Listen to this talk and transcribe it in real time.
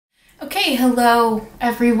Hey, hello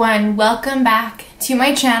everyone. Welcome back to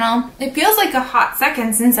my channel. It feels like a hot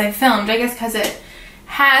second since I filmed, I guess because it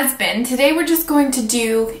has been. Today we're just going to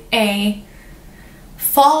do a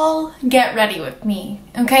fall get ready with me,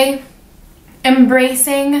 okay?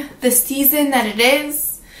 Embracing the season that it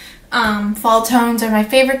is. Fall tones are my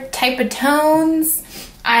favorite type of tones.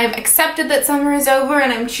 I've accepted that summer is over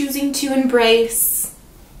and I'm choosing to embrace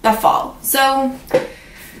the fall. So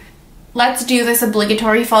let's do this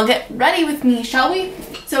obligatory fall get ready with me, shall we?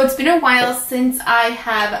 So it's been a while since I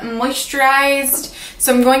have moisturized,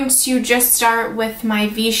 so I'm going to just start with my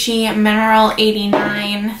Vichy Mineral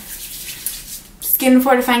 89 Skin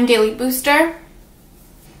Fortifying Daily Booster.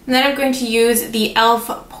 And then I'm going to use the e.l.f.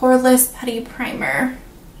 Poreless Putty Primer.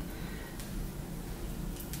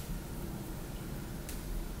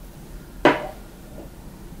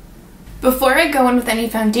 Before I go in with any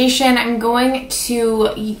foundation, I'm going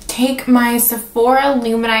to take my Sephora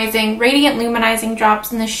Radiant Luminizing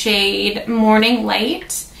Drops in the shade Morning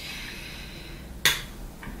Light.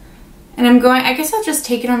 And I guess I'll just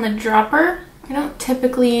take it on the dropper. I don't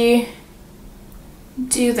typically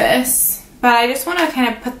do this, but I just want to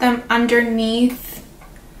kind of put them underneath.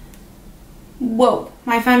 Whoa,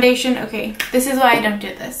 my foundation. Okay, this is why I don't do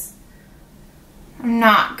this. I'm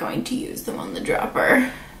not going to use them on the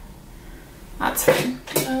dropper. That's fine.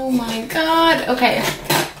 Oh my god. Okay.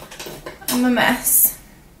 I'm a mess.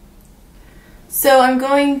 So I'm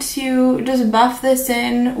going to just buff this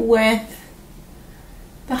in with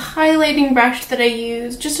the highlighting brush that I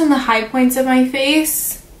use just on the high points of my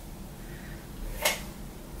face.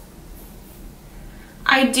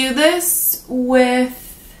 I do this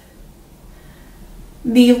with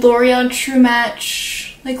the L'Oreal True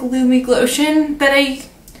Match like Lumi Glotion that I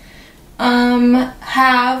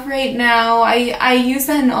have right now. I use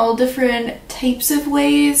that in all different types of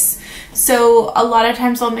ways. So a lot of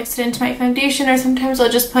times I'll mix it into my foundation, or sometimes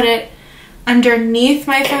I'll just put it underneath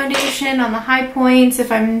my foundation on the high points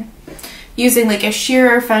if I'm using like a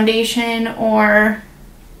sheer foundation or...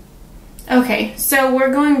 Okay, so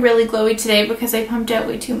we're going really glowy today because I pumped out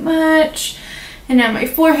way too much and now my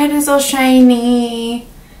forehead is all shiny.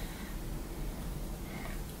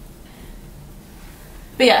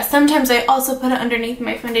 But yeah, sometimes I also put it underneath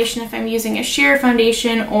my foundation if I'm using a sheer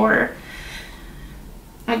foundation or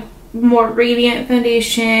a more radiant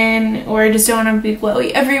foundation, or I just don't want to be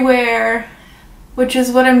glowy everywhere, which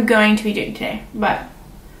is what I'm going to be doing today. But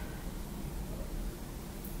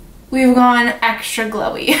we've gone extra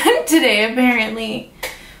glowy today, apparently.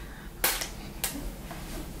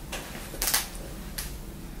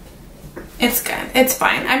 It's good. It's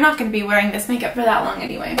fine. I'm not going to be wearing this makeup for that long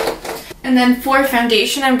anyway. And then for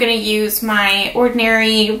foundation, I'm going to use my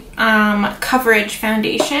Ordinary Coverage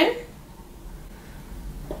Foundation.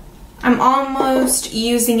 I'm almost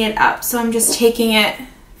using it up, so I'm just taking it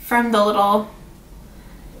from the little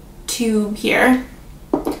tube here,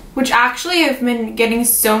 which actually I've been getting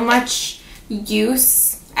so much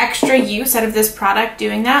extra use out of this product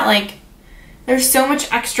doing that. Like, there's so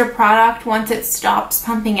much extra product once it stops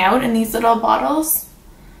pumping out in these little bottles.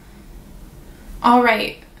 All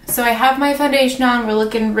right. So I have my foundation on, we're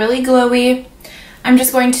looking really glowy. I'm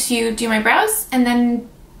just going to do my brows and then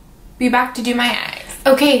be back to do my eyes.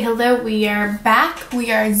 Okay, hello, we are back.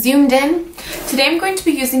 We are zoomed in. Today I'm going to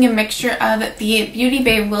be using a mixture of the Beauty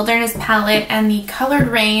Bay Wilderness palette and the Colored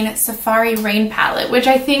Rain Safari Rain palette, which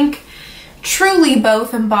I think truly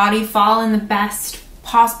both embody fall in the best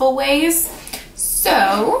possible ways.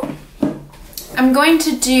 So I'm going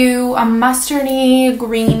to do a mustardy,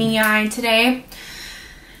 greeny eye today.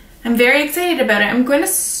 I'm very excited about it. I'm going to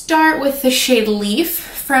start with the shade Leaf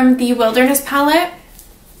from the Wilderness palette.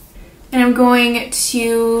 And I'm going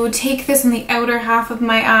to take this on the outer half of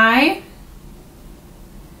my eye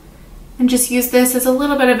and just use this as a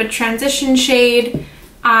little bit of a transition shade.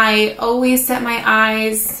 I always set my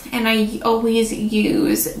eyes and I always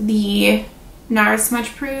use the NARS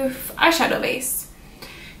Smudge Proof eyeshadow base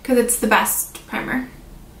because it's the best primer.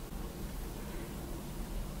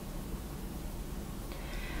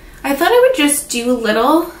 I thought I would just do a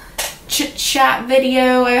little chit chat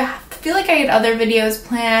video. I feel like I had other videos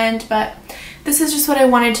planned, but this is just what I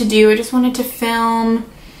wanted to do. I just wanted to film,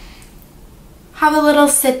 have a little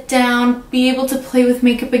sit down, be able to play with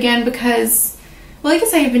makeup again because, well, I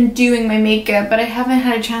guess I've been doing my makeup, but I haven't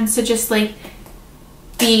had a chance to just like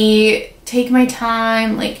take my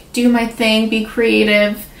time, like do my thing, be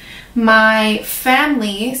creative. My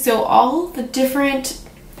family, so all the different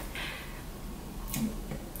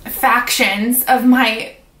factions of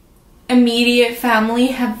my immediate family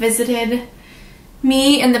have visited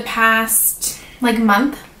me in the past like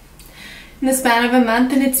month, in the span of a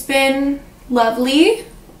month, and it's been lovely,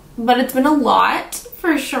 but it's been a lot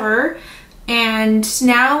for sure. And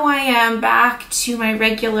now I am back to my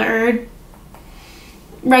regular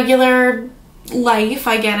life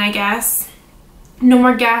again, I guess. No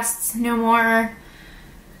more guests, no more,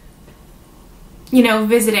 you know,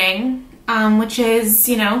 visiting, which is,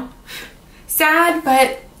 you know, sad,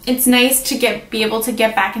 but it's nice to be able to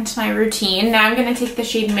get back into my routine. Now I'm going to take the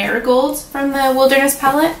shade Marigold from the Wilderness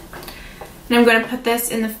palette, and I'm going to put this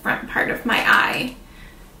in the front part of my eye.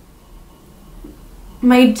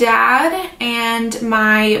 My dad and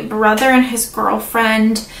my brother and his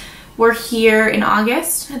girlfriend were here in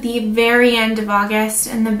August, at the very end of August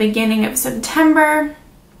and the beginning of September.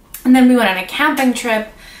 And then we went on a camping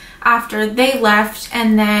trip after they left,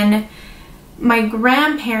 and then my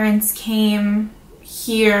grandparents came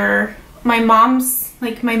here. My mom's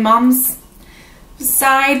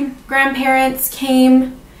side grandparents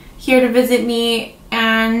came here to visit me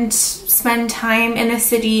and spend time in the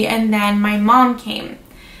city, and then my mom came.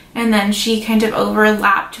 And then she kind of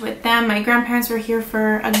overlapped with them. My grandparents were here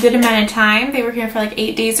for a good amount of time. They were here for like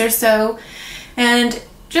 8 days or so. And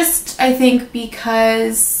just, I think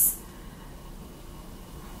because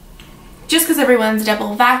everyone's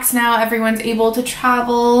double vaxxed now, everyone's able to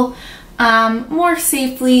travel more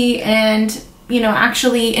safely and, you know,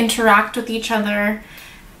 actually interact with each other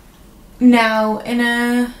now in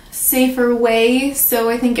a safer way. So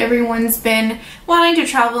I think everyone's been wanting to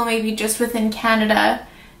travel maybe just within Canada,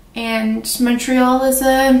 and Montreal is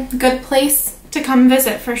a good place to come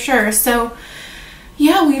visit for sure. So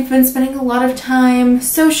yeah, we've been spending a lot of time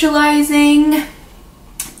socializing,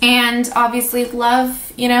 and obviously love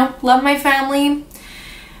my family,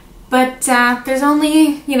 but there's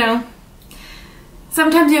only, you know,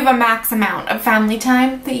 sometimes you have a max amount of family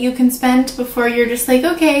time that you can spend before you're just like,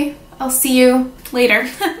 okay, I'll see you later.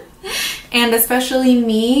 And especially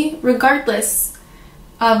me, regardless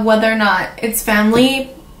of whether or not it's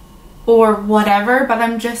family or whatever, but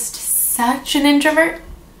I'm just such an introvert.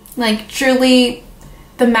 Like, truly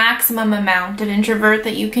the maximum amount of introvert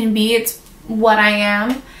that you can be, it's what I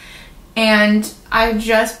am. And I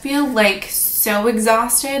just feel like so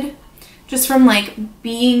exhausted just from like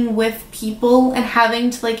being with people and having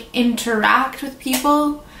to like interact with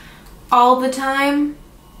people all the time.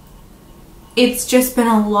 It's just been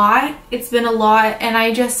a lot. It's been a lot, and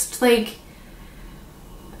I just like,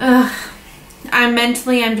 I'm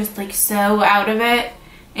just like so out of it.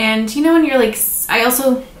 And you know, when you're like, I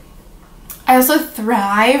also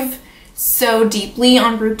thrive so deeply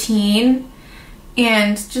on routine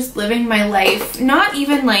and just living my life, not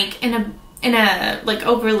even like in a like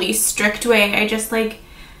overly strict way. I just like,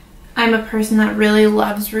 I'm a person that really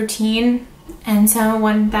loves routine, and so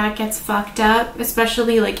when that gets fucked up,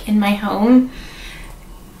 especially like in my home,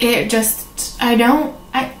 it just, I'm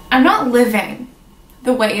not living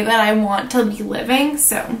the way that I want to be living.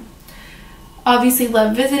 So obviously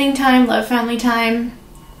love visiting time, love family time,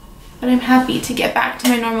 but I'm happy to get back to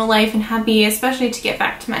my normal life, and happy especially to get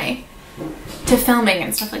back to filming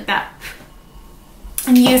and stuff like that.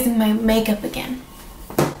 I'm using my makeup again.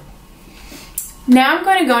 Now I'm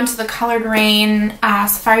going to go into the Colored Rain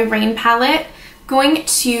Safari Rain palette. Going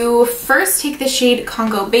to first take the shade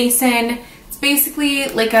Congo Basin. It's basically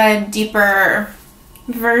like a deeper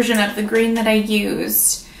version of the green that I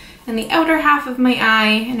used in the outer half of my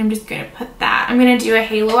eye, and I'm just going to put that. I'm going to do a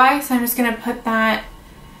halo eye, so I'm just going to put that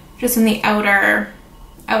just in the outer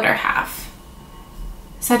half.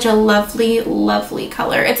 Such a lovely, lovely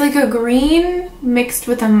color. It's like a green mixed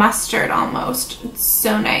with a mustard almost. It's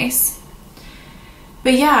so nice.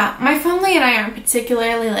 But yeah, my family and I aren't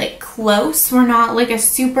particularly like close. We're not like a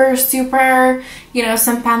super, you know,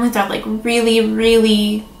 some families are like really,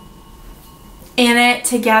 really in it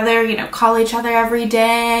together, you know, call each other every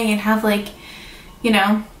day and have like, you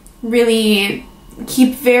know, really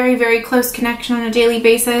keep very, very close connection on a daily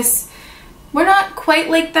basis. We're not quite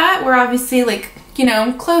like that. We're obviously like, you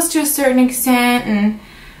know, close to a certain extent and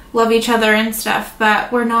love each other and stuff,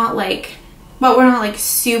 but we're not like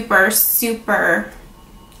super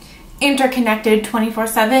interconnected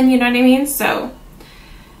 24/7, you know what I mean? So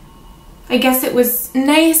I guess it was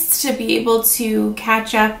nice to be able to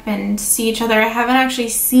catch up and see each other. I haven't actually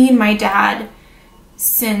seen my dad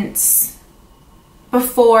since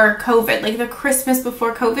before COVID, like the Christmas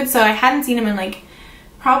before COVID, so I hadn't seen him in like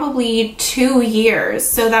probably 2 years,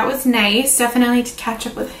 so that was nice. Definitely to catch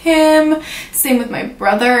up with him. Same with my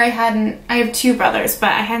brother. I have 2 brothers,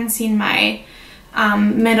 but I hadn't seen my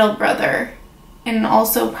middle brother in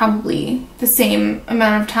also probably the same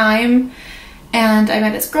amount of time. And I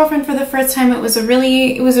met his girlfriend for the first time. It was a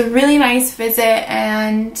really nice visit,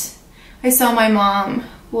 and I saw my mom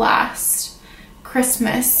last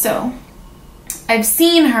Christmas, so I've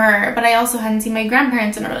seen her, but I also hadn't seen my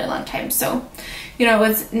grandparents in a really long time. So, you know, it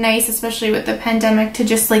was nice, especially with the pandemic, to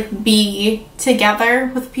just like be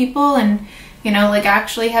together with people and, you know, like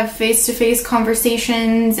actually have face-to-face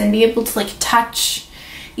conversations and be able to like touch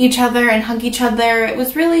each other and hug each other. It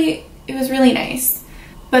was really nice.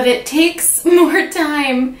 But it takes more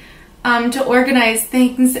time to organize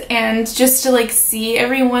things and just to like see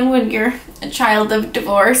everyone when you're a child of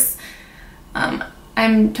divorce.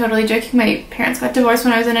 I'm totally joking. My parents got divorced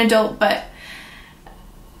when I was an adult, but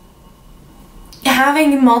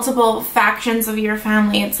having multiple factions of your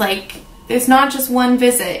family, it's like there's not just one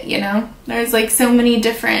visit, you know? There's like so many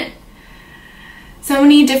different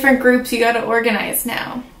groups you got to organize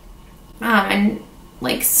now. And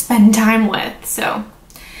like spend time with. So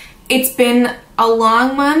it's been a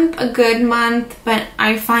long month, a good month, but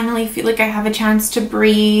I finally feel like I have a chance to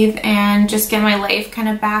breathe and just get my life kind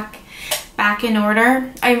of back in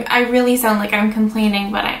order. I really sound like I'm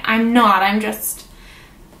complaining, but I'm not. I'm just,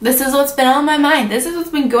 this is what's been on my mind. This is what's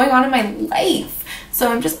been going on in my life.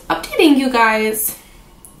 So I'm just updating you guys.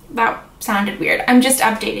 That sounded weird. I'm just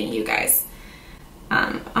updating you guys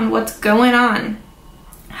on what's going on.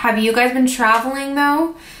 Have you guys been traveling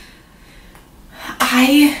though?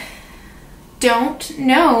 I don't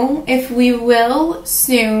know if we will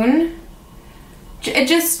soon. It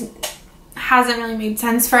just hasn't really made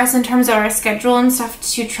sense for us in terms of our schedule and stuff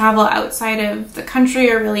to travel outside of the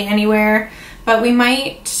country or really anywhere. But we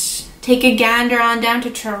might take a gander on down to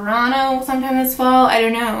Toronto sometime this fall. I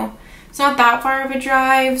don't know. It's not that far of a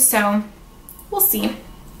drive, so we'll see.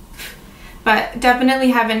 But definitely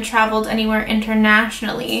haven't traveled anywhere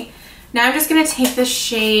internationally. Now I'm just going to take the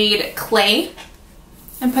shade Clay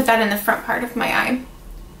and put that in the front part of my eye.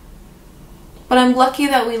 But I'm lucky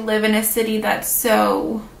that we live in a city that's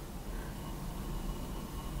so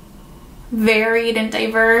varied and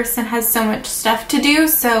diverse and has so much stuff to do,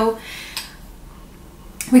 so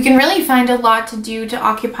we can really find a lot to do to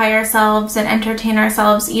occupy ourselves and entertain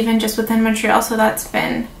ourselves even just within Montreal. So that's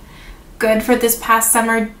been good for this past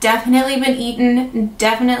summer. Definitely been eating,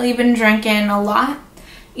 definitely been drinking a lot,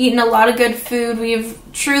 eating a lot of good food. We've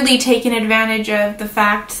truly taken advantage of the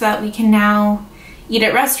fact that we can now eat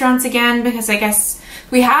at restaurants again, because I guess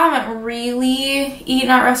we haven't really eaten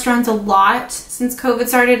at restaurants a lot since COVID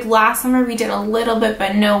started. Last summer we did a little bit,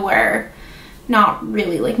 but nowhere, not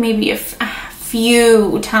really, like maybe a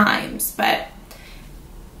few times, but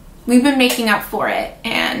we've been making up for it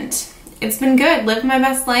and it's been good. Living my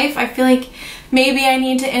best life. I feel like maybe I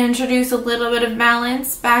need to introduce a little bit of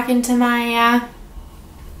balance back into my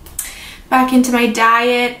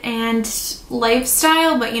diet and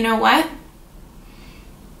lifestyle, but you know what?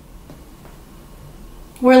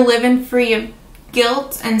 We're living free of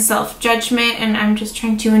guilt and self-judgment, and I'm just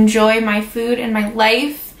trying to enjoy my food and my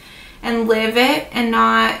life and live it and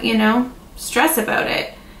not, you know, stress about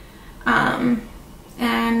it.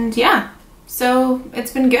 And yeah, so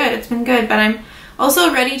it's been good, but I'm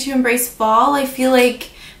also ready to embrace fall. I feel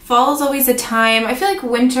like fall is always a time, I feel like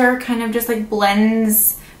winter kind of just like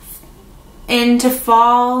blends into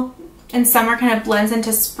fall and summer kind of blends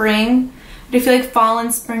into spring. But I feel like fall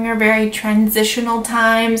and spring are very transitional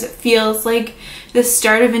times. It feels like the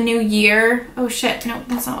start of a new year. Oh shit, no,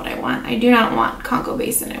 that's not what I want. I do not want Congo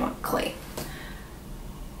Basin, I want Clay.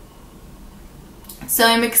 So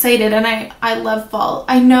I'm excited, and I love fall.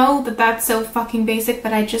 I know that that's so fucking basic,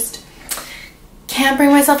 but I just can't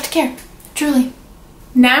bring myself to care, truly.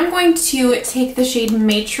 Now I'm going to take the shade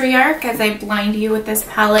Matriarch as I blind you with this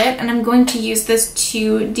palette, and I'm going to use this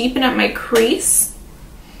to deepen up my crease.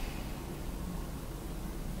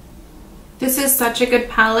 This is such a good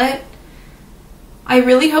palette. I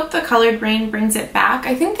really hope the Colored Rain brings it back.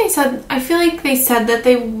 I feel like they said that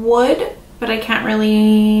they would, but I can't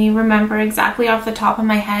really remember exactly off the top of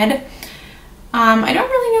my head. I don't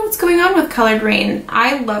really know what's going on with Colored Rain.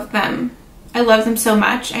 I love them. I love them so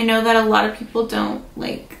much. I know that a lot of people don't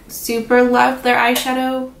like super love their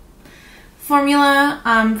eyeshadow formula.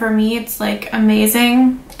 For me, it's like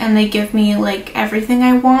amazing, and they give me like everything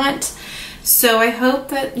I want. So I hope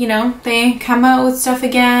that, you know, they come out with stuff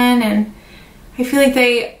again, and I feel like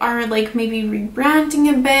they are like maybe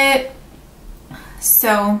rebranding a bit.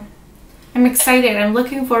 So I'm excited. I'm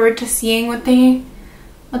looking forward to seeing what they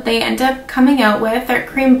end up coming out with. Their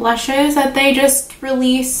cream blushes that they just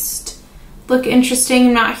released look interesting.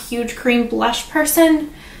 I'm not a huge cream blush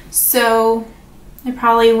person, so I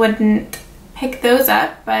probably wouldn't pick those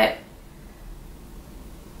up, but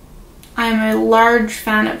I'm a large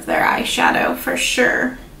fan of their eyeshadow for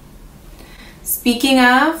sure. Speaking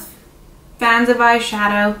of fans of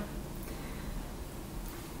eyeshadow,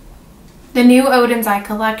 the new Odin's Eye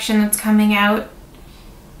collection that's coming out.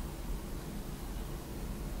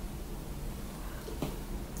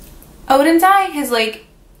 Odin's Eye has, like,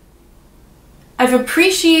 I've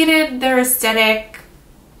appreciated their aesthetic,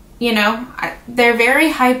 you know, they're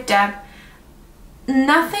very hyped up.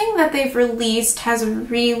 Nothing that they've released has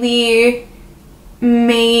really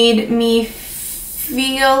made me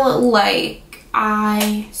feel like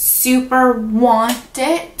I super want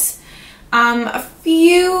it. A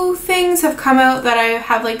few things have come out that I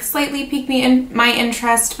have, like, slightly piqued my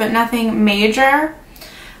interest, but nothing major.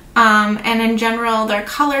 And in general, their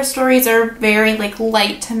color stories are very, like,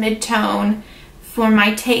 light to mid-tone for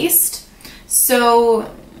my taste.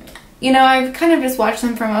 So, you know, I've kind of just watched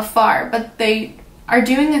them from afar, but they are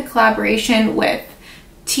doing a collaboration with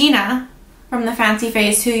Tina from the Fancy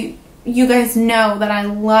Face, who you guys know that I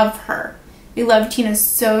love her. I love Tina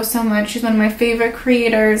so much. She's one of my favorite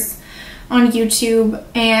creators on YouTube.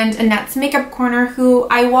 And Annette's Makeup Corner, who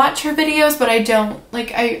I watch her videos, but I don't,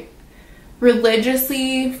 like, I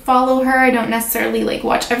religiously follow her. I don't necessarily, like,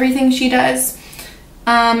 watch everything she does.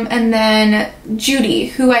 And then Judy,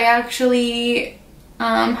 who I actually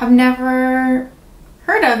have never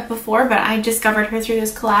heard of before, but I discovered her through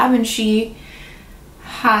this collab, and she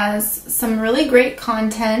has some really great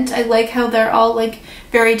content. I like how they're all, like,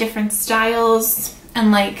 very different styles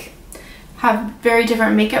and, like, have very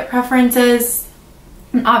different makeup preferences.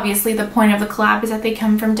 And obviously the point of the collab is that they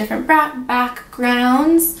come from different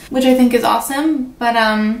backgrounds, which I think is awesome. But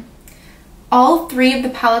all three of the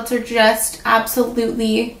palettes are just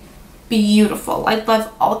absolutely beautiful. I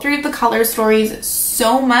love all three of the color stories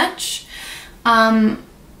so much.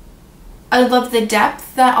 I love the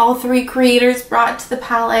depth that all three creators brought to the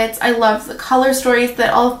palettes. I love the color stories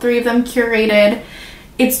that all three of them curated.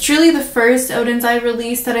 It's truly the first Odin's Eye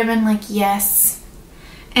release that I've been like, yes.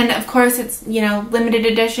 And of course it's, you know, limited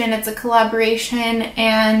edition, it's a collaboration,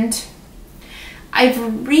 and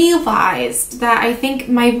I've realized that I think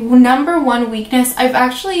my number one weakness, I've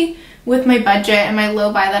actually, with my budget and my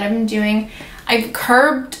low buy that I've been doing, I've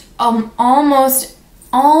curbed almost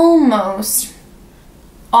all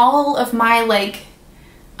of my, like,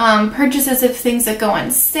 purchases of things that go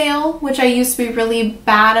on sale, which I used to be really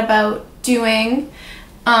bad about doing,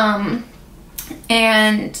 and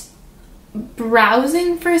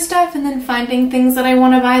browsing for stuff and then finding things that I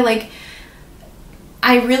want to buy. Like,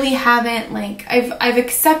 I really haven't, like, I've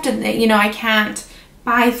accepted that, you know, I can't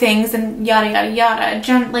buy things and yada yada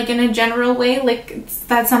yada, like, in a general way. Like,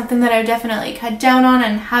 that's something that I've definitely cut down on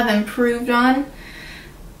and have improved on.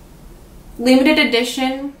 Limited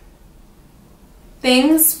edition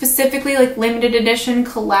things, specifically, like, limited edition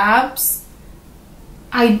collabs,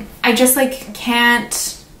 I just, like,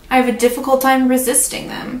 can't, I have a difficult time resisting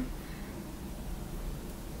them.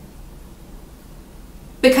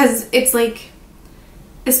 Because it's like,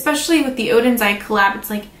 especially with the Odin's Eye collab, it's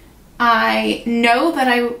like, I know that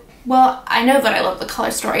I love the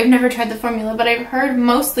color story. I've never tried the formula, but I've heard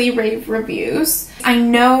mostly rave reviews. I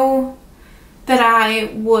know that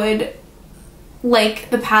I would like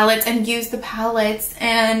the palettes and use the palettes,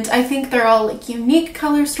 and I think they're all, like, unique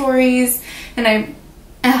color stories, and I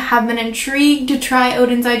have been intrigued to try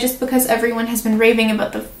Odin's Eye just because everyone has been raving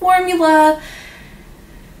about the formula.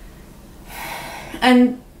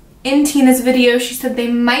 And in Tina's video, she said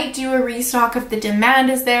they might do a restock if the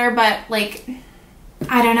demand is there, but, like,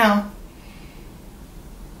 I don't know.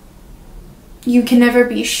 You can never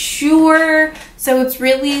be sure, so it's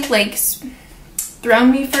really, like,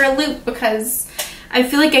 thrown me for a loop, because I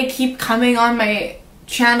feel like I keep coming on my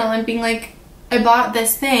channel and being like, I bought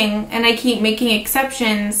this thing, and I keep making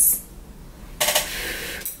exceptions,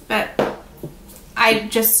 but I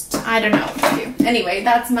don't know what to do. Anyway,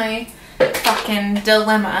 that's my fucking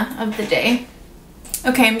dilemma of the day.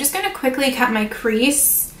 Okay, I'm just gonna quickly cut my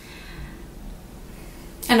crease,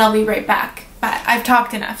 and I'll be right back. But I've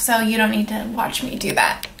talked enough, so you don't need to watch me do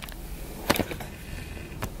that.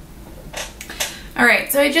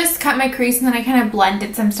 Alright, so I just cut my crease, and then I kind of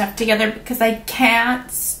blended some stuff together because I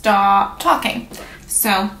can't stop talking.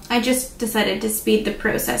 So I just decided to speed the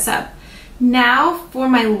process up. Now for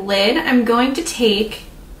my lid, I'm going to take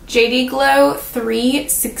JD Glow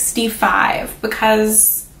 365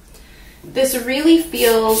 because this really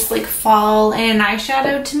feels like fall and an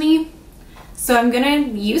eyeshadow to me. So I'm gonna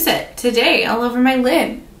use it today all over my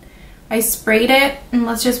lid. I sprayed it, and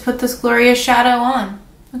let's just put this glorious shadow on.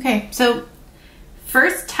 Okay, so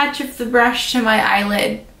first touch of the brush to my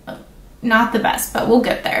eyelid, not the best, but we'll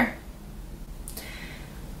get there.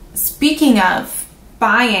 Speaking of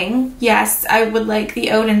buying, yes, I would like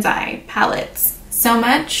the Odin's Eye palettes so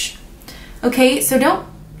much. Okay, so don't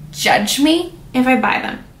judge me if I buy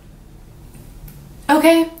them.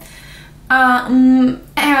 Okay. And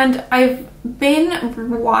I've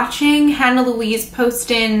been watching Hannah Louise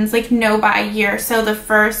post-ins like no by year. So the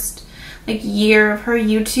first like year of her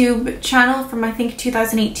YouTube channel from I think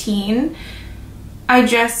 2018. I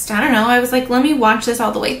don't know, I was like, let me watch this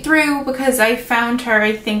all the way through because I found her,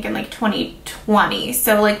 I think, in like 2020.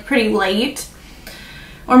 So like pretty late.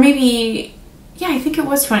 Or maybe, yeah, I think it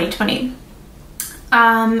was 2020.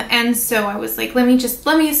 And so I was like, let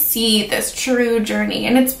me see this true journey.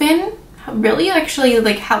 And it's been really actually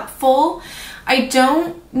like helpful. I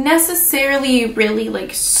don't necessarily really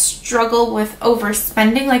like struggle with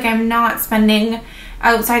overspending. Like I'm not spending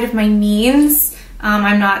outside of my means.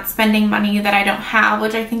 I'm not spending money that I don't have,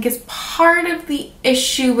 which I think is part of the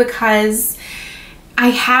issue because I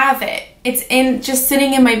have it. It's just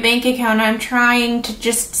sitting in my bank account. I'm trying to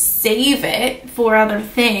just save it for other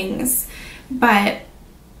things, but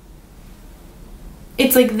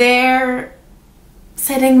it's like they're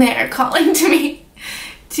sitting there calling to me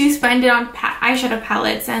to spend it on eyeshadow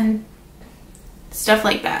palettes and stuff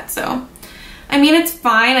like that. So, I mean, it's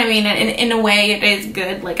fine. I mean, in a way it is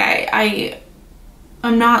good. Like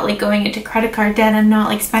I'm not like going into credit card debt. I'm not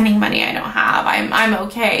like spending money I don't have. I'm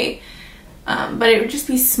okay. But it would just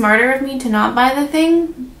be smarter of me to not buy the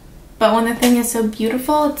thing. But when the thing is so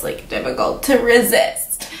beautiful, it's like difficult to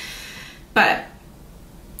resist. But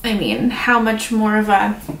I mean, how much more of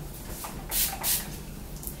a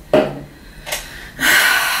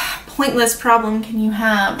pointless problem can you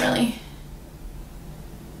have, really?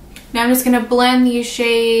 Now I'm just gonna blend these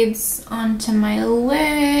shades onto my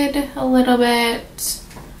lid a little bit.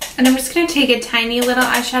 And I'm just gonna take a tiny little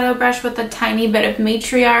eyeshadow brush with a tiny bit of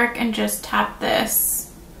matriarch and just tap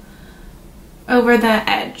this over the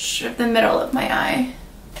edge of the middle of my eye.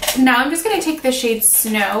 Now I'm just gonna take the shade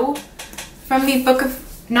Snow from the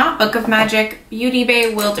not Book of Magic, Beauty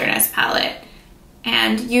Bay Wilderness palette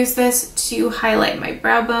and use this to highlight my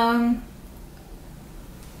brow bone.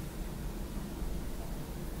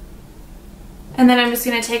 And then I'm just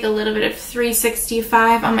going to take a little bit of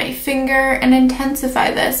 365 on my finger and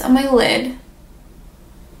intensify this on my lid.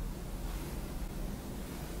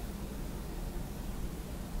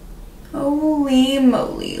 Holy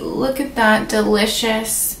moly, look at that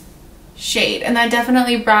delicious shade. And that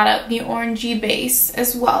definitely brought out the orangey base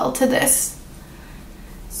as well to this.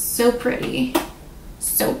 So pretty.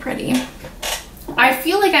 So pretty. I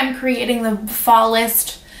feel like I'm creating the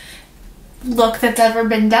fallest look that's ever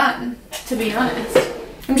been done, to be honest.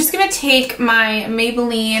 I'm just gonna take my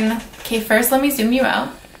Maybelline. Okay, first let me zoom you out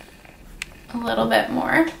a little bit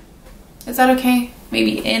more. Is that okay?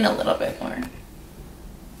 Maybe in a little bit more.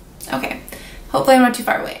 Okay, hopefully I'm not too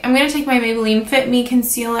far away. I'm gonna take my Maybelline Fit Me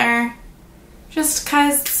concealer just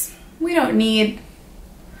cause we don't need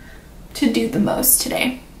to do the most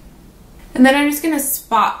today. And then I'm just gonna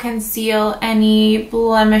spot conceal any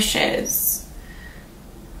blemishes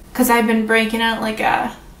because I've been breaking out like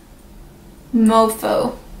a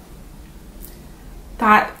mofo.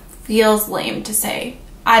 That feels lame to say.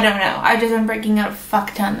 I don't know. I've just been breaking out a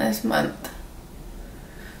fuck ton this month.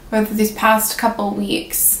 Or these past couple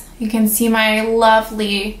weeks. You can see my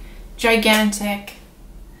lovely, gigantic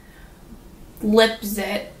lip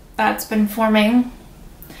zit that's been forming.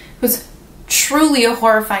 It was truly a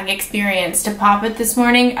horrifying experience to pop it this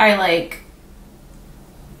morning. I like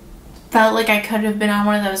felt like I could have been on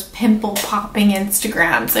one of those pimple popping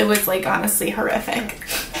Instagrams. It was like honestly horrific.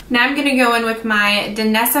 Now I'm gonna go in with my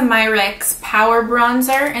Danessa Myricks Power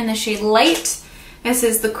Bronzer in the shade Light. This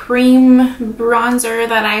is the cream bronzer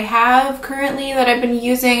that I have currently that I've been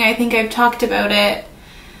using. I think I've talked about it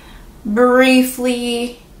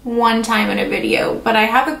briefly one time in a video, but I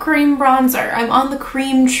have a cream bronzer. I'm on the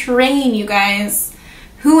cream train, you guys.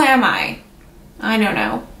 Who am I? I don't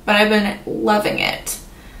know, but I've been loving it.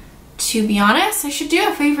 To be honest, I should do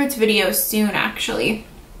a favorites video soon, actually.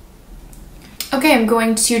 Okay, I'm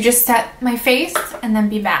going to just set my face and then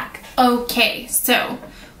be back. Okay, so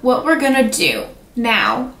what we're gonna do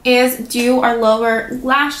now is do our lower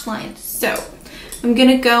lash line. So I'm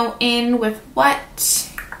gonna go in with what?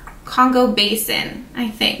 Congo Basin, I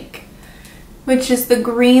think, which is the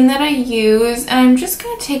green that I use, and I'm just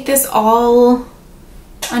gonna take this all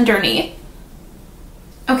underneath.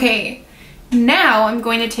 Okay, now I'm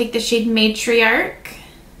going to take the shade Matriarch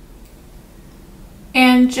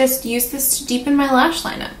and just use this to deepen my lash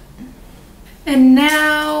line up. And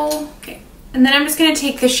now, okay, and then I'm just gonna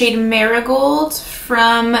take the shade Marigold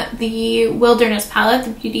from the Wilderness palette,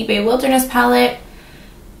 the Beauty Bay Wilderness palette,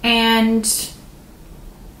 and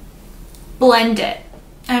blend it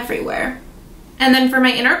everywhere. And then for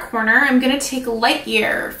my inner corner, I'm gonna take Light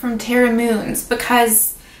Year from Terra Moons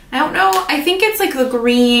because I don't know, I think it's like the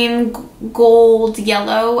green, gold,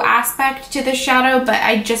 yellow aspect to the shadow, but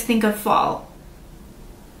I just think of fall.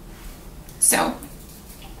 So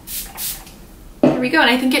here we go, and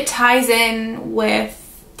I think it ties in with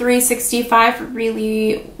 365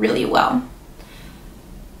 really, really well.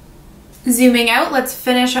 Zooming out, let's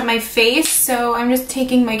finish up my face. So I'm just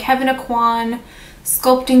taking my Kevyn Aucoin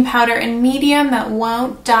sculpting powder in medium that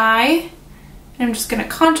won't dye. And I'm just gonna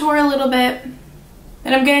contour a little bit.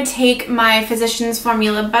 Then I'm gonna take my Physicians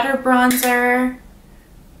Formula Butter Bronzer.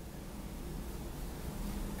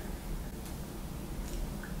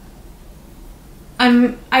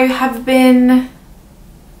 I have been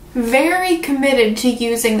very committed to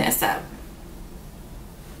using this up.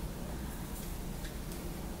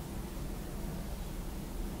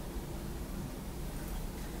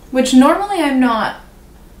 Which normally I'm not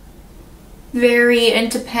very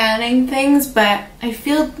into panning things, but I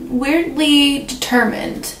feel weirdly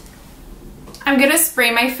determined. I'm gonna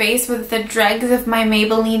spray my face with the dregs of my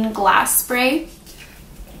Maybelline Glass Spray.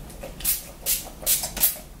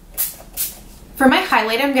 For my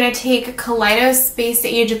highlight, I'm gonna take Kaleidos Space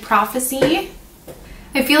Age of Prophecy.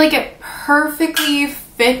 I feel like it perfectly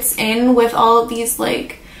fits in with all of these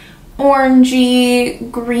like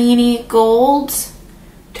orangey, greeny gold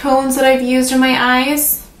tones that I've used in my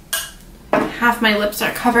eyes. Half my lips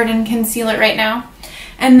are covered in concealer right now.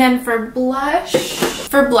 And then for blush,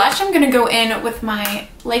 I'm gonna go in with my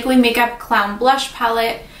Likely Makeup Clown Blush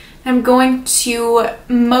Palette. I'm going to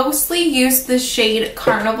mostly use the shade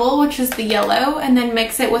Carnival, which is the yellow, and then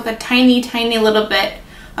mix it with a tiny, tiny little bit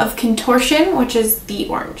of Contortion, which is the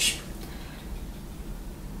orange.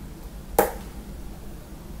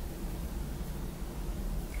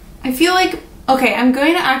 I feel like, okay, I'm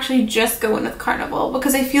going to actually just go in with Carnival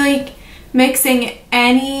because I feel like mixing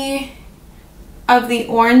any of the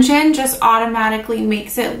orange in just automatically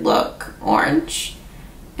makes it look orange.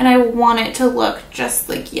 And I want it to look just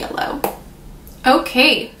like yellow.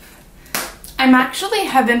 Okay, I'm actually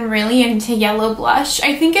have been really into yellow blush.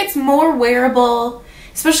 I think it's more wearable,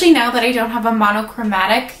 especially now that I don't have a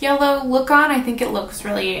monochromatic yellow look on. I think it looks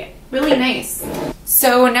really, really nice.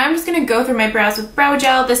 So now I'm just gonna go through my brows with brow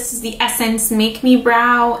gel. This is the Essence Make Me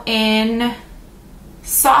Brow in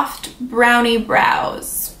Soft Brownie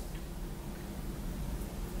Brows.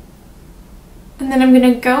 And then I'm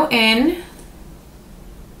gonna go in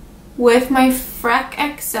with my Freck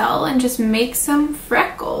XL and just make some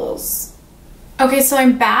freckles. Okay, so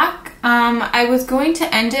I'm back. I was going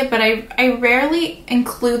to end it, but I rarely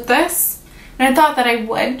include this. And I thought that I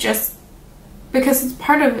would just because it's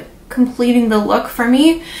part of completing the look for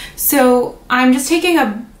me. So I'm just taking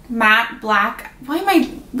a matte black,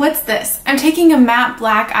 what's this? I'm taking a matte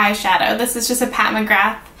black eyeshadow. This is just a Pat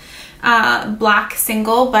McGrath black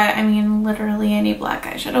single, but I mean literally any black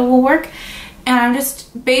eyeshadow will work. And I'm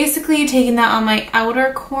just basically taking that on my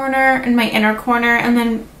outer corner and my inner corner and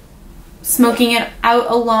then smoking it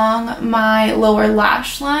out along my lower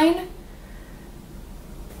lash line.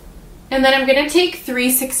 And then I'm going to take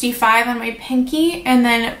 365 on my pinky and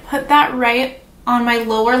then put that right on my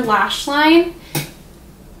lower lash line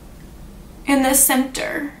in the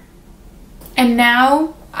center. And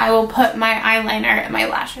now I will put my eyeliner and my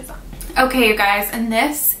lashes on. Okay, you guys, and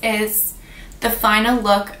this is the final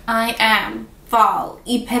look. I am fall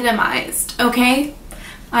epitomized, okay?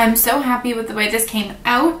 I'm so happy with the way this came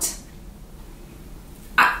out.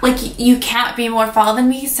 Like, you can't be more fall than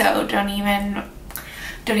me, so don't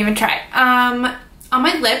even try. On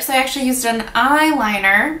my lips, I actually used an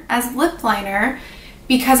eyeliner as lip liner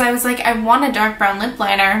because I was like, I want a dark brown lip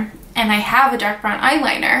liner, and I have a dark brown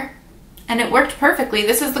eyeliner, and it worked perfectly.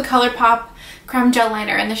 This is the ColourPop Creme Gel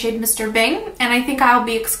Liner in the shade Mr. Bing, and I think I'll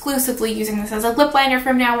be exclusively using this as a lip liner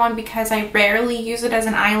from now on because I rarely use it as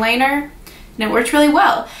an eyeliner, and it worked really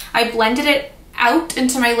well. I blended it out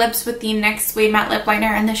into my lips with the NYX Suede Matte Lip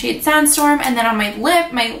Liner in the shade Sandstorm, and then on my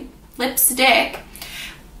lipstick,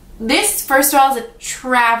 this, first of all, is a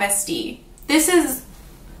travesty. This is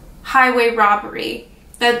highway robbery.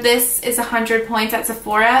 That this is 100 points at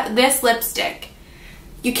Sephora. This lipstick,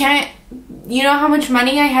 you know how much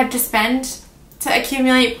money I had to spend to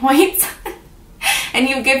accumulate points? And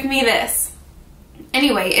you give me this.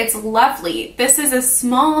 Anyway, it's lovely. This is a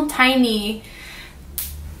small, tiny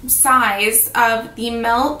size of the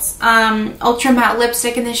Melt Ultra Matte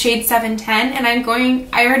Lipstick in the shade 710, and I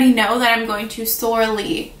already know that I'm going to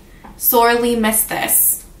sorely miss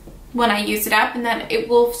this when I use it up, and that it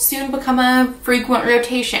will soon become a frequent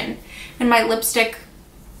rotation in my lipstick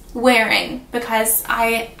wearing because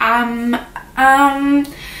I am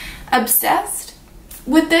obsessed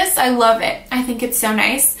with this. I love it. I think it's so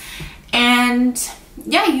nice. And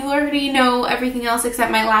yeah, you already know everything else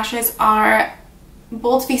except my lashes are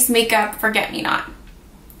Bold Face Makeup Forget Me Not.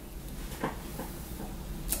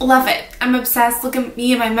 Love it. I'm obsessed. Look at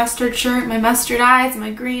me in my mustard shirt, my mustard eyes,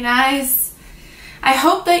 my green eyes. I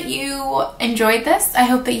hope that you enjoyed this. I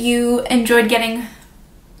hope that you enjoyed getting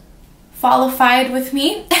follified with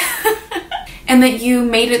me. And that you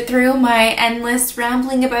made it through my endless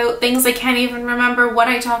rambling about things I can't even remember what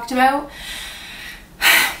I talked about.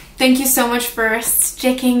 Thank you so much for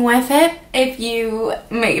sticking with it. If you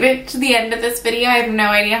made it to the end of this video, I have no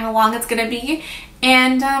idea how long it's gonna be.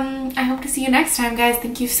 And I hope to see you next time, guys.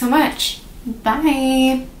 Thank you so much.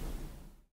 Bye.